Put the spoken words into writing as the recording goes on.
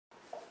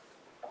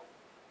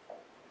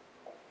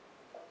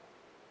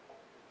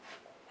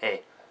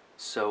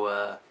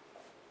So,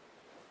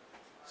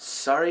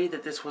 sorry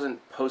that this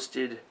wasn't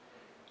posted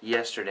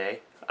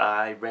yesterday.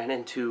 I ran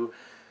into...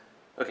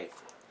 Okay,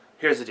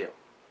 here's the deal.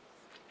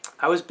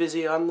 I was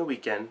busy on the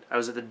weekend. I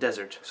was at the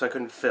desert, so I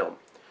couldn't film.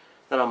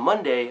 Then on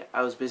Monday,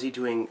 I was busy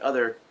doing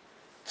other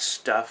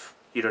stuff.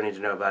 You don't need to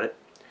know about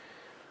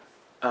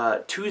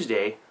it.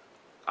 Tuesday,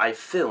 I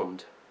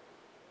filmed.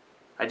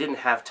 I didn't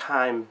have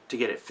time to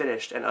get it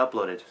finished and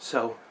uploaded,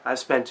 so I've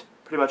spent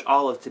pretty much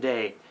all of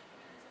today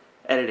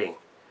editing.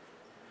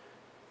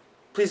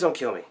 Please don't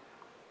kill me.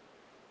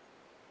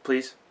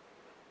 Please?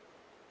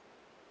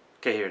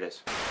 Okay, here it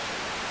is.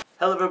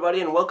 Hello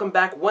everybody and welcome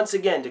back once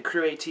again to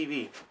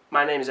CrewEightTV.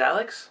 My name is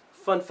Alex.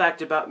 Fun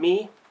fact about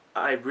me,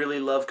 I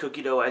really love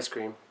cookie dough ice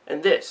cream.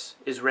 And this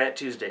is Rant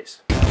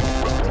Tuesdays.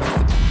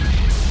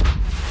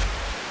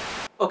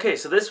 Okay,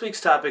 so this week's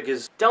topic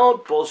is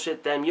don't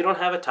bullshit them, you don't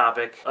have a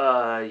topic.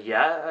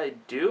 Yeah, I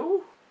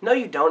do? No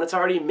you don't, it's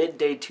already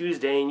midday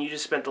Tuesday and you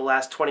just spent the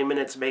last 20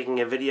 minutes making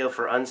a video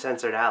for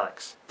Uncensored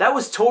Alex. That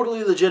was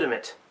totally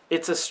legitimate.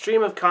 It's a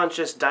stream of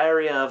conscious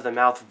diarrhea of the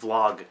mouth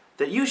vlog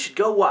that you should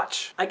go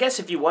watch. I guess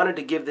if you wanted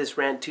to give this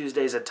Rant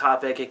Tuesdays a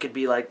topic, it could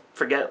be like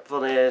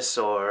forgetfulness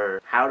or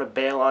how to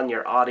bail on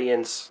your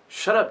audience.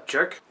 Shut up,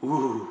 jerk.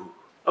 Ooh.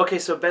 Okay,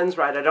 so Ben's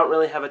right, I don't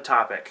really have a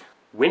topic.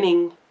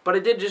 Winning. But I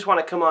did just want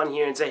to come on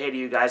here and say hey to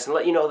you guys and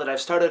let you know that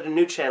I've started a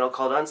new channel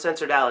called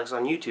Uncensored Alex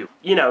on YouTube.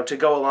 You know, to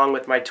go along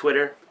with my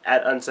Twitter,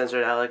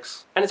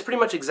 @UncensoredAlex. And it's pretty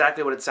much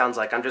exactly what it sounds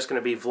like. I'm just going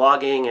to be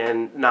vlogging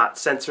and not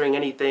censoring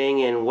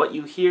anything, and what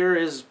you hear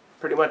is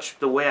pretty much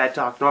the way I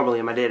talk normally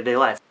in my day-to-day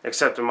life.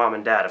 Except to mom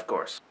and dad, of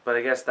course. But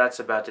I guess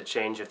that's about to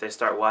change if they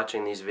start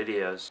watching these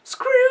videos.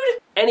 Screwed!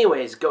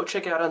 Anyways, go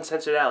check out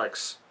Uncensored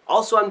Alex.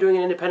 Also, I'm doing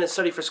an independent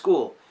study for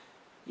school.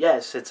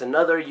 Yes, it's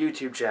another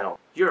YouTube channel.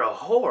 You're a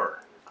whore.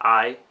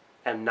 I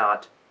am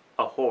not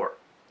a whore.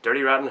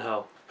 Dirty rotten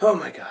hoe. Oh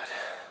my god.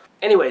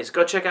 Anyways,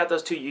 go check out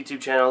those two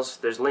YouTube channels.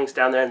 There's links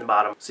down there in the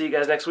bottom. See you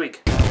guys next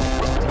week.